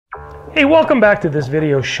Hey, welcome back to this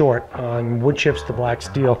video short on wood chips to black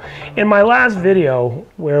steel. In my last video,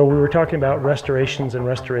 where we were talking about restorations and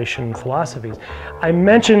restoration philosophies, I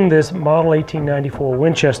mentioned this Model 1894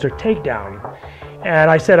 Winchester takedown,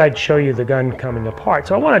 and I said I'd show you the gun coming apart.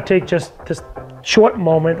 So I want to take just this short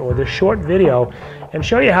moment or this short video and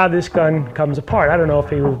show you how this gun comes apart. I don't know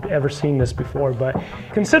if you've ever seen this before, but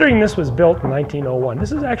considering this was built in 1901,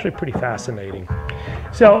 this is actually pretty fascinating.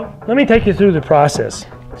 So let me take you through the process.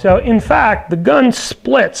 So in fact, the gun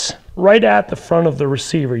splits right at the front of the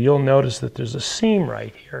receiver. You'll notice that there's a seam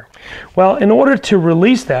right here. Well, in order to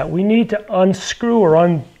release that, we need to unscrew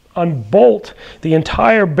or unbolt the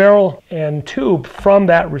entire barrel and tube from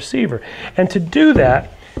that receiver. And to do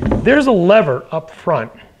that, there's a lever up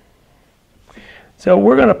front. So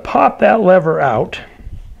we're going to pop that lever out.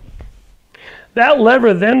 That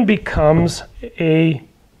lever then becomes a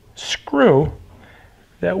screw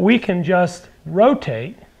that we can just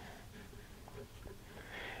rotate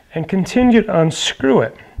and continue to unscrew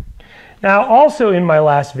it. Now, also in my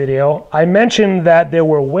last video, I mentioned that there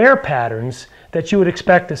were wear patterns that you would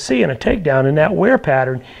expect to see in a takedown, and that wear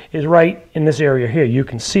pattern is right in this area here. You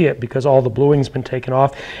can see it because all the bluing's been taken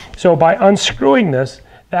off. So by unscrewing this,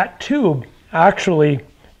 that tube actually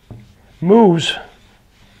moves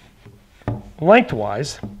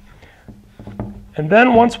lengthwise, and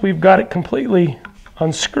then once we've got it completely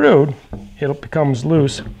unscrewed, it becomes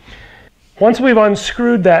loose. Once we've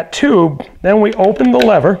unscrewed that tube, then we open the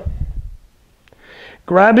lever,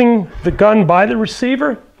 grabbing the gun by the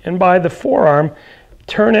receiver and by the forearm,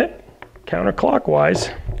 turn it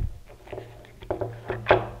counterclockwise,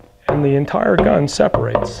 and the entire gun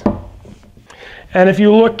separates. And if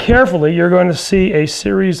you look carefully, you're going to see a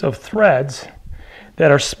series of threads that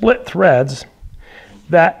are split threads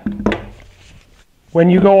that, when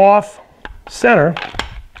you go off center,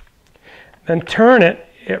 then turn it,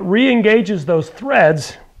 it re-engages those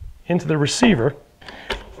threads into the receiver.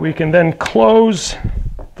 We can then close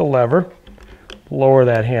the lever, lower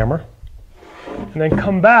that hammer, and then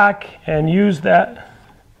come back and use that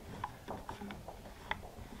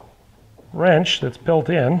wrench that's built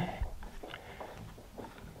in.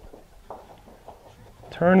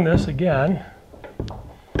 Turn this again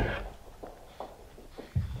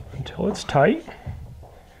until it's tight.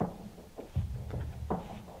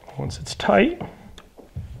 Once it's tight,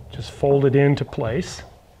 just fold it into place.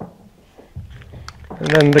 And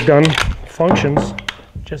then the gun functions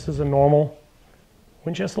just as a normal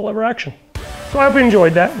Winchester lever action. So I hope you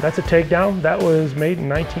enjoyed that. That's a takedown. That was made in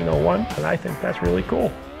 1901, and I think that's really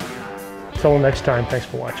cool. Until next time, thanks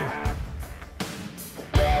for watching.